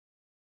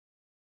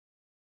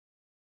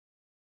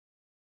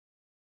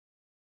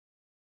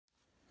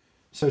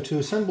So to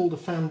assemble the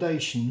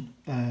foundation,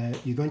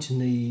 you're going to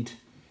need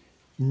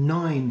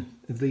 9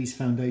 of these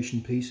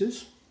foundation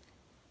pieces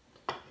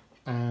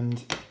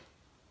and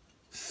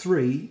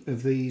 3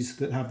 of these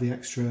that have the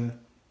extra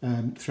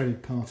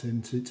threaded part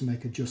in to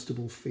make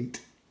adjustable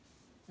feet.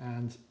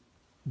 And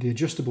the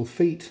adjustable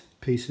feet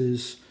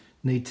pieces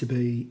need to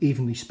be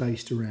evenly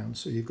spaced around,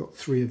 so you've got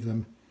 3 of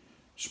them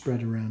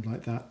spread around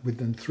like that, with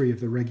then 3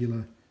 of the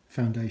regular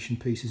foundation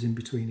pieces in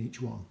between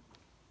each one.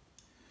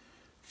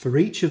 For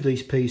each of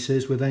these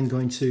pieces, we're then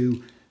going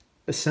to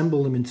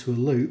assemble them into a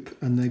loop,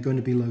 and they're going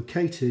to be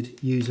located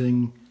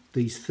using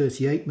these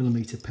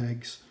 38mm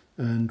pegs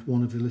and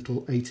one of the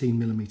little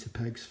 18mm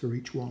pegs for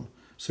each one.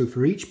 So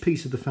for each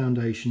piece of the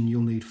foundation,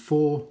 you'll need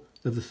 4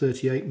 of the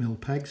 38mm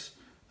pegs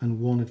and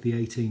 1 of the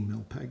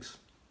 18mm pegs.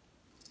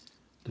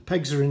 The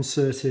pegs are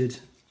inserted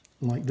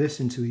like this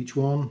into each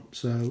one,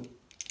 so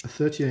a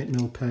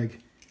 38mm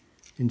peg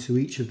into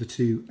each of the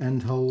 2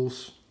 end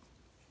holes,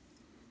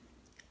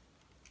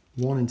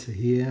 1 into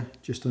here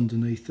just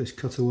underneath this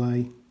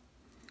cutaway,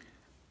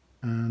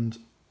 and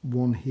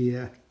 1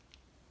 here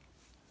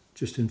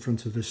just in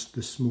front of this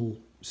small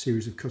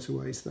series of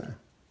cutaways there.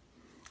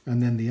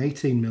 And then the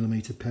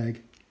 18mm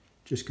peg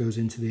just goes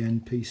into the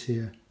end piece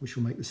here, which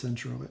will make the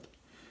centre of it.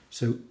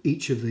 So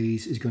each of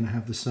these is going to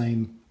have the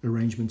same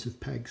arrangement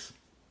of pegs.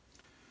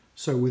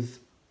 So with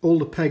all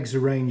the pegs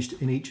arranged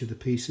in each of the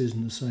pieces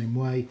in the same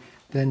way,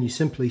 then you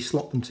simply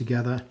slot them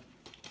together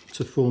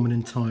to form an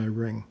entire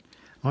ring.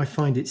 I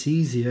find it's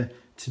easier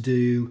to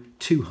do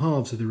 2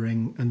 halves of the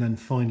ring and then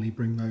finally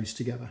bring those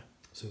together.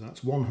 So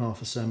that's 1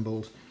 half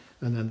assembled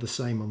and then the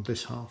same on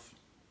this half.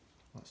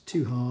 That's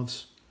 2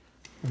 halves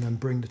and then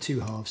bring the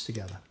 2 halves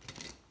together.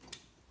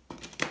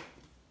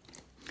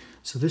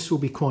 So this will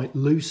be quite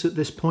loose at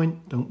this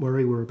point. Don't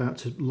worry, we're about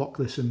to lock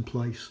this in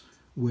place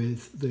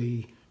with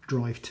the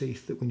drive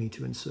teeth that we need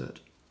to insert.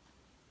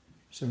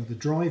 So the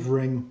drive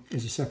ring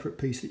is a separate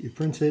piece that you've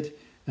printed,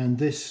 and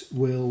this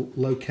will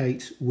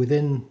locate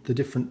within the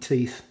different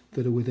teeth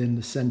that are within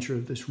the centre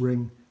of this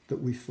ring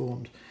that we've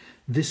formed.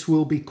 This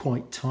will be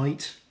quite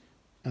tight,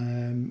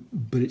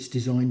 but it's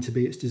designed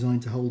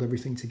to hold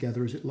everything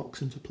together as it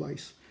locks into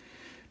place.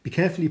 Be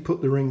careful you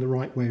put the ring the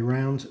right way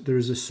around. There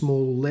is a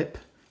small lip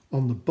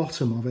on the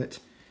bottom of it,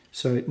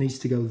 so it needs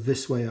to go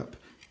this way up.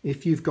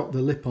 If you've got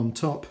the lip on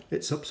top,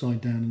 it's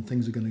upside down and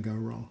things are going to go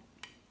wrong.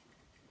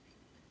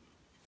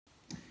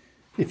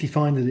 If you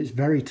find that it's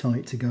very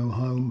tight to go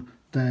home,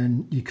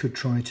 then you could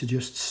try to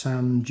just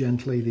sand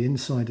gently the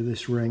inside of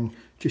this ring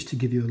just to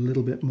give you a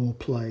little bit more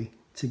play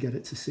to get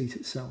it to seat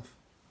itself.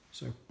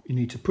 So you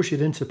need to push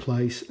it into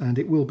place, and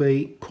it will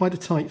be quite a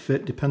tight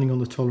fit depending on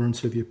the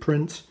tolerance of your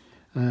print.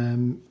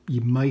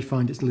 You may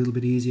find it's a little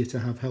bit easier to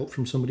have help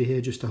from somebody here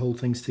just to hold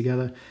things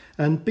together,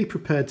 and be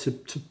prepared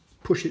to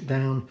push it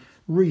down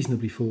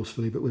reasonably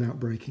forcefully but without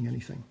breaking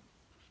anything.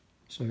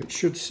 So it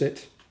should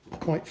sit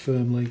quite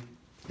firmly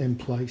in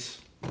place.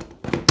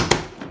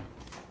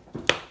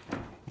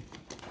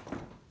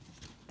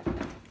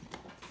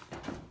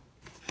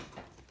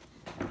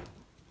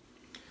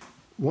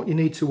 What you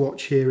need to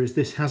watch here is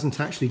this hasn't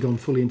actually gone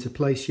fully into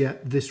place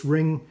yet. This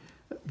ring,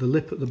 the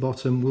lip at the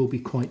bottom, will be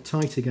quite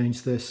tight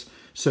against this,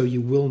 so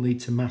you will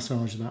need to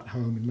massage that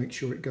home and make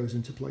sure it goes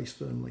into place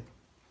firmly.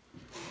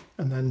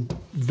 And then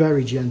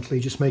very gently,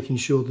 just making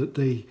sure that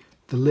the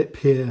lip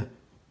here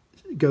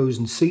goes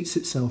and seats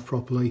itself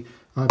properly.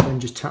 I've then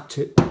just tapped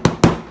it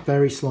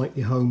very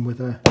slightly home with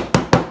a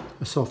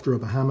soft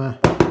rubber hammer,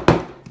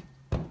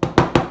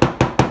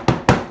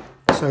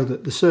 so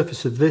that the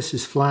surface of this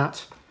is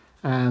flat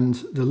and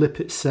the lip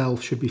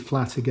itself should be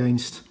flat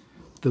against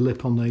the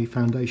lip on the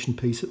foundation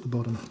piece at the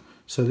bottom.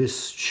 So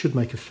this should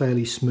make a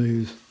fairly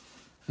smooth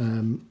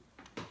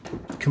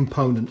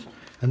component,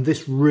 and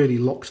this really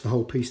locks the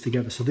whole piece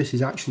together. So this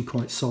is actually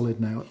quite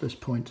solid now at this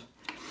point.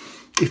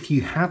 If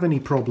you have any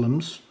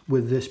problems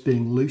with this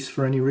being loose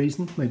for any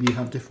reason, maybe you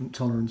have different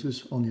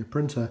tolerances on your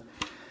printer,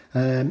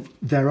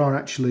 there are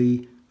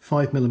actually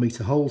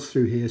 5mm holes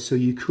through here, so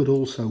you could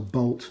also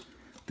bolt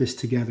this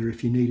together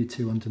if you needed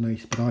to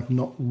underneath, but I've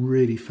not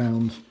really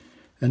found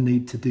a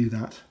need to do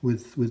that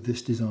with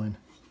this design.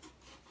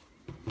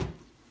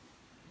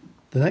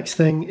 The next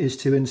thing is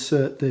to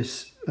insert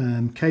this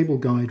cable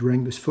guide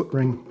ring, this foot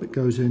ring that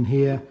goes in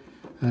here,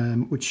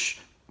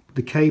 which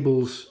the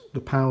cables,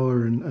 the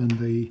power and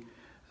the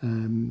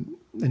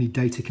any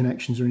data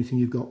connections or anything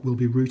you've got will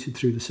be routed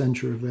through the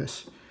centre of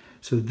this.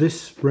 So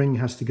this ring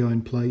has to go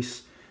in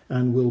place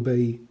and will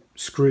be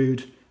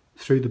screwed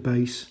through the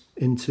base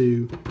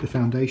into the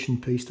foundation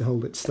piece to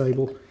hold it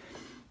stable.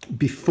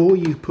 Before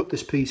you put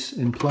this piece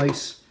in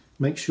place,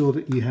 make sure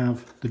that you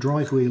have the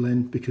drive wheel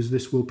in, because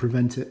this will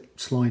prevent it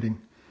sliding.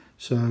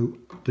 So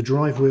the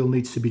drive wheel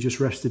needs to be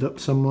just rested up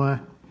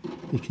somewhere.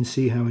 You can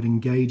see how it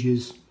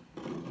engages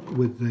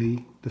with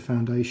the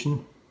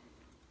foundation.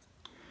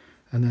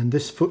 And then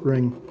this foot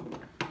ring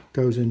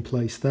goes in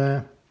place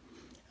there.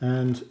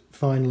 And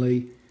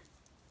finally,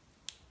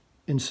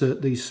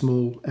 insert these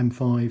small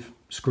M5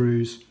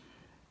 screws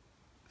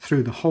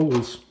through the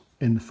holes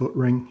in the foot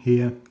ring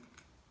here,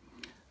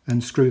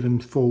 and screw them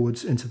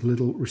forwards into the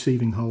little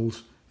receiving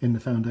holes in the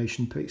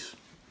foundation piece.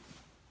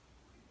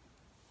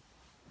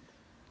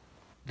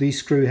 These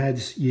screw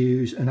heads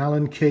use an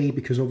Allen key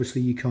because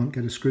obviously you can't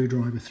get a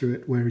screwdriver through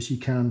it, whereas you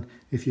can,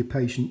 if you're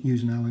patient,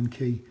 use an Allen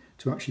key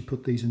to actually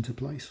put these into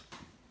place.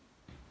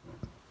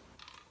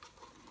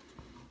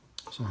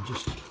 So I'm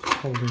just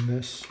holding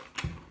this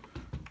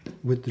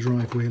with the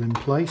drive wheel in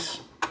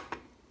place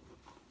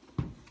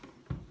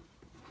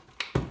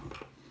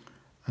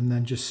and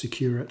then just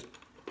secure it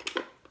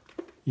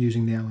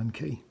using the Allen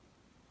key.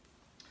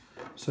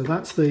 So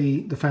that's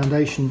the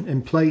foundation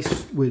in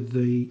place with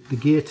the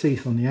gear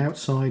teeth on the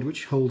outside,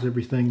 which holds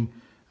everything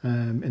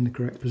in the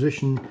correct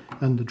position,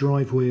 and the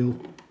drive wheel,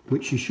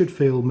 which you should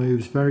feel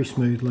moves very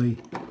smoothly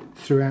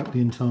throughout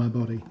the entire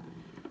body.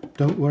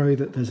 Don't worry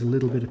that there's a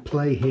little bit of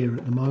play here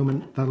at the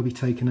moment. That'll be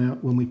taken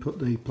out when we put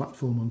the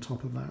platform on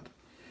top of that.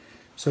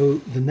 So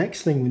the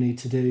next thing we need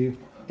to do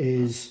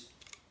is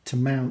to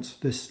mount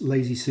this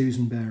Lazy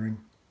Susan bearing,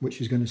 which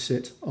is going to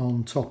sit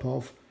on top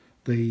of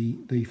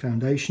the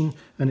foundation,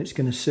 and it's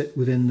going to sit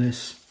within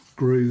this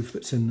groove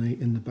that's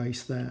in the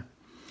base there.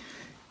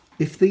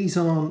 If these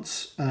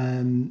aren't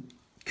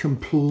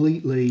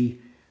completely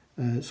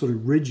sort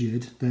of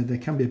rigid, there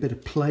can be a bit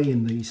of play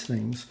in these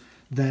things,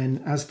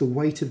 then as the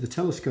weight of the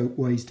telescope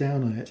weighs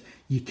down on it,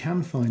 you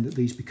can find that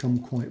these become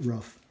quite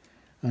rough.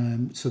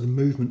 So the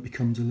movement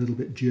becomes a little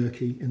bit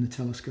jerky in the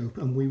telescope,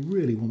 and we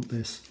really want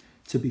this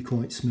to be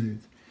quite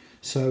smooth.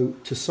 So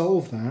to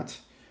solve that,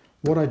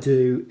 what I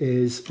do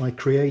is I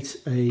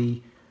create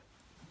a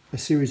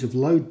series of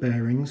load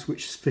bearings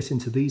which fit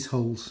into these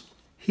holes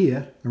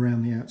here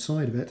around the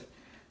outside of it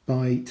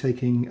by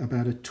taking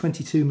about a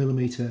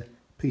 22mm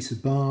piece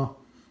of bar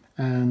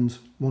and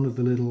one of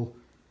the little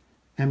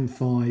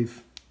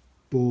M5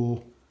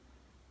 bore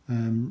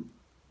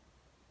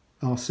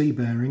RC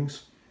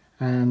bearings,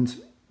 and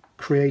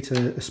create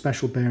a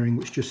special bearing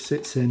which just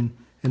sits in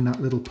that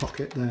little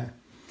pocket there.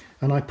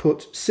 And I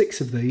put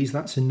 6 of these,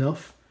 that's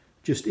enough,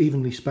 just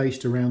evenly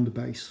spaced around the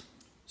base.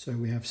 So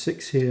we have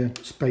 6 here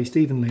spaced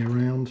evenly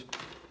around,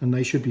 and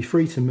they should be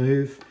free to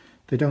move.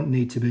 They don't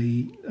need to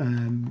be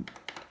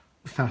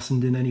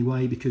fastened in any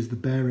way because the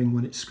bearing,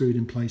 when it's screwed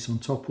in place on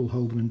top, will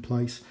hold them in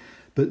place.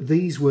 But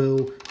these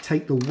will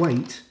take the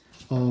weight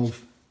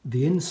of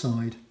the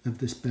inside of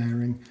this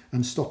bearing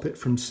and stop it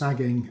from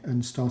sagging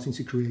and starting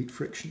to create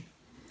friction.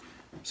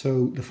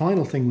 So the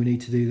final thing we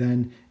need to do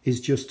then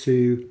is just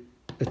to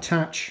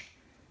attach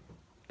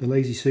the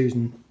Lazy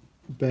Susan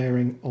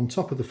bearing on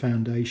top of the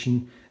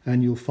foundation,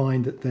 and you'll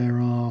find that there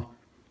are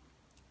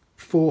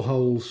 4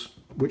 holes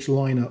which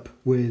line up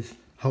with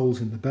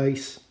holes in the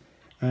base,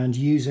 and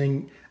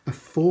using a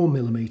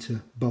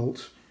 4mm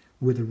bolt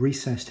with a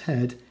recessed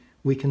head,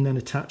 we can then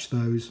attach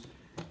those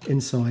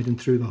inside and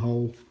through the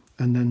hole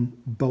and then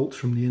bolt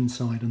from the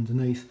inside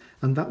underneath,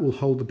 and that will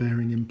hold the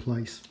bearing in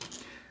place.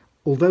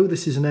 Although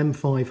this is an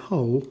M5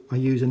 hole, I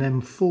use an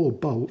M4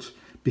 bolt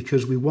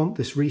because we want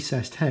this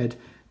recessed head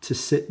to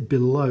sit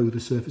below the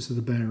surface of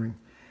the bearing.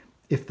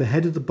 If the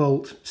head of the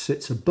bolt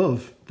sits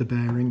above the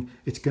bearing,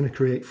 it's going to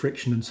create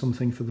friction and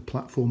something for the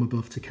platform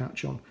above to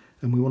catch on,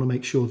 and we want to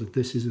make sure that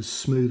this is as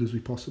smooth as we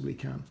possibly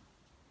can.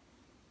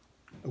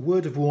 A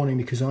word of warning,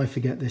 because I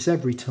forget this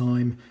every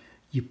time,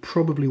 you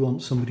probably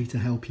want somebody to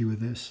help you with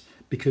this,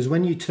 because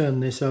when you turn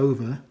this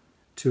over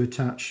to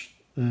attach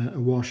a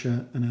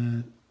washer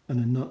and a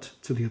nut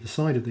to the other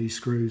side of these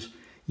screws,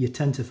 you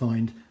tend to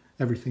find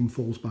everything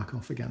falls back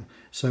off again.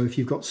 So if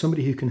you've got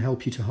somebody who can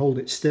help you to hold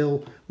it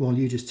still while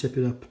you just tip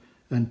it up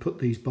and put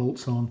these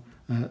bolts on,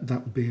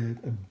 that would be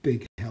a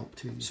big help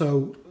to you.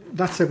 So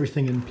that's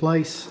everything in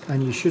place,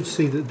 and you should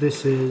see that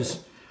this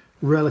is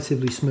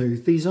relatively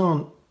smooth. These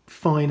aren't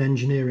fine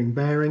engineering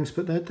bearings,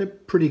 but they're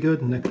pretty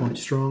good and they're quite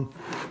strong.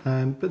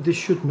 But this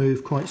should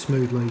move quite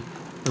smoothly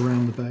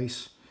around the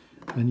base.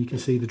 And you can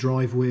see the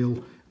drive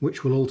wheel,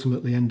 which will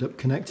ultimately end up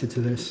connected to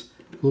this,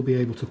 will be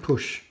able to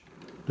push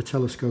the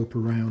telescope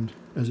around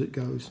as it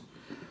goes.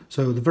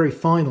 So the very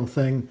final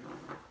thing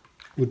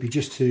would be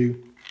just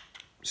to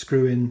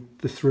screw in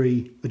the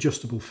 3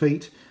 adjustable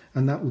feet,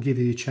 and that will give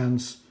you a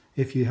chance,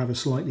 if you have a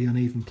slightly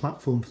uneven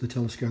platform for the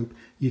telescope,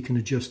 you can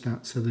adjust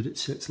that so that it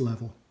sits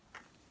level.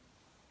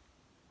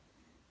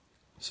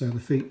 So the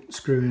feet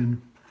screw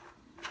in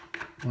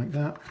like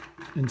that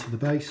into the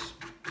base.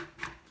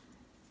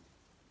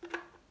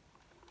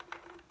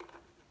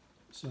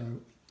 So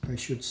they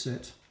should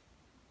sit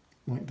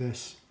like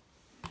this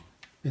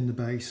in the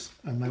base,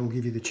 and they will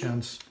give you the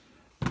chance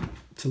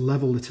to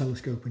level the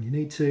telescope when you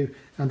need to,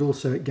 and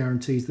also it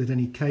guarantees that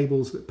any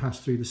cables that pass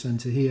through the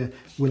centre here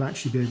will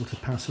actually be able to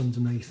pass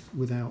underneath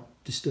without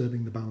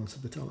disturbing the balance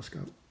of the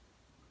telescope.